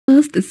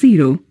first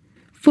zero.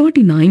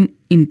 49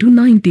 into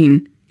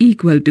 19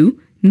 equal to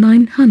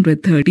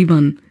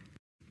 931.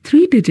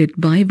 3 digit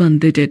by 1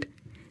 digit.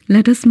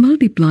 Let us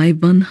multiply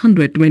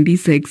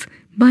 126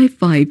 by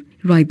 5.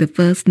 Write the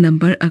first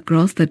number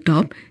across the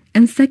top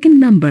and second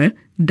number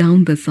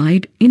down the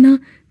side in a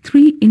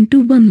 3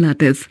 into 1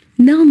 lattice.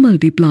 Now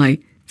multiply.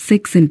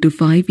 6 into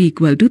 5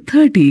 equal to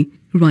 30.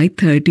 Write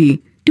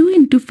 30. 2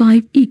 into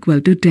 5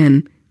 equal to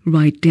 10.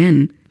 Write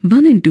 10.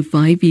 1 into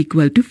 5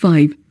 equal to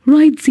 5.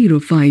 Write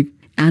 05.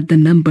 Add the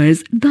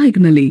numbers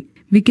diagonally.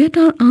 We get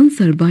our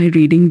answer by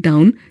reading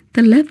down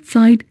the left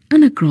side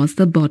and across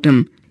the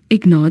bottom.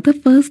 Ignore the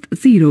first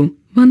 0.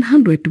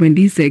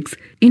 126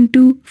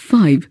 into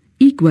 5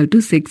 equal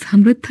to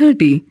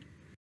 630.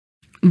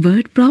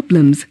 Word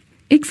problems.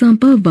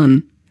 Example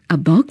 1. A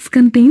box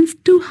contains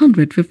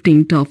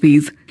 215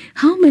 toffees.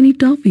 How many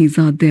toffees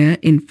are there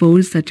in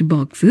 4 such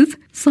boxes?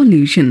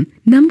 Solution.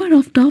 Number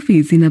of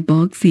toffees in a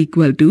box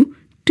equal to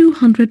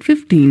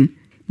 215.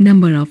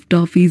 Number of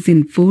toffees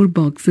in 4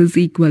 boxes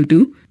equal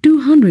to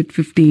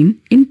 215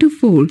 into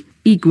 4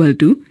 equal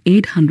to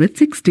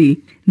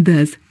 860.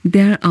 Thus,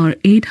 there are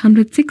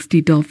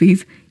 860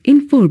 toffees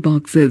in 4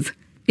 boxes.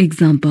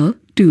 Example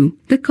 2.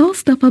 The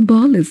cost of a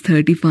ball is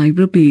 35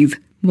 rupees.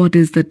 What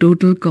is the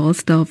total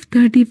cost of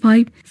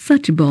 35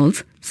 such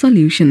balls?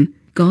 Solution.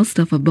 Cost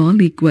of a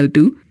ball equal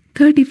to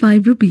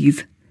 35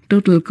 rupees.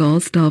 Total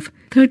cost of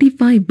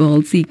 35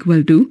 balls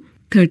equal to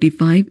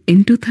 35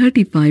 into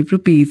 35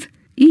 rupees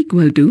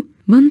equal to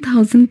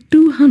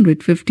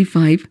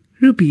 1255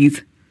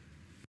 rupees.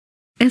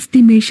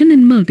 Estimation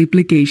in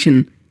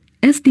multiplication.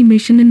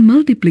 Estimation in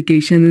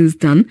multiplication is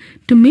done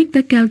to make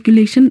the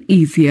calculation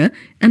easier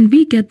and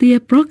we get the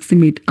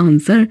approximate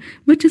answer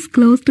which is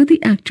close to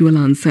the actual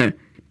answer.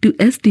 To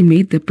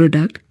estimate the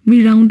product,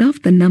 we round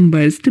off the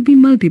numbers to be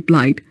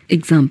multiplied.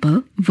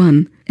 Example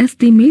 1.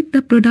 Estimate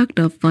the product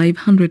of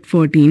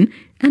 514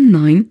 and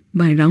 9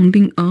 by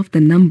rounding off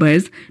the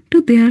numbers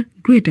to their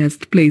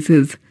greatest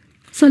places.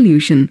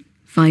 Solution.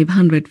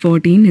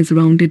 514 is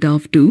rounded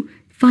off to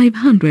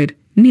 500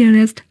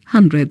 nearest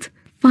hundreds.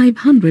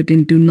 500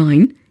 into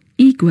 9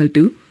 equal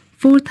to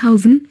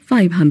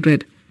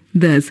 4500.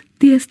 Thus,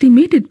 the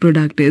estimated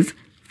product is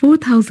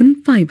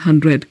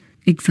 4500.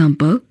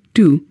 Example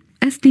 2.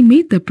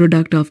 Estimate the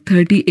product of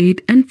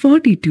 38 and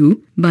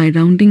 42 by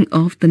rounding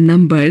off the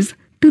numbers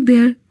to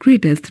their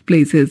greatest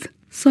places.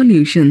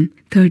 Solution.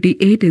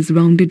 38 is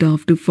rounded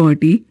off to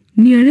 40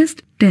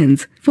 nearest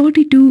tens.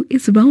 42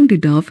 is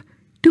rounded off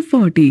to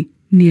 40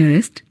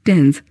 nearest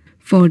tens.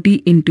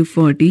 40 into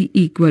 40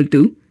 equal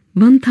to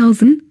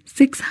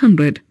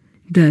 1600.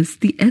 Thus,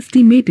 the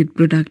estimated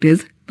product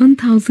is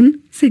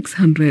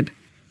 1600.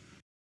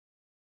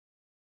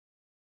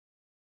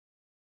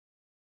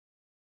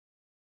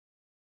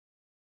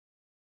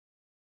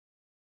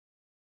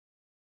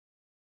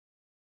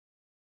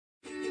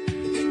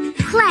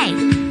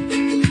 Play.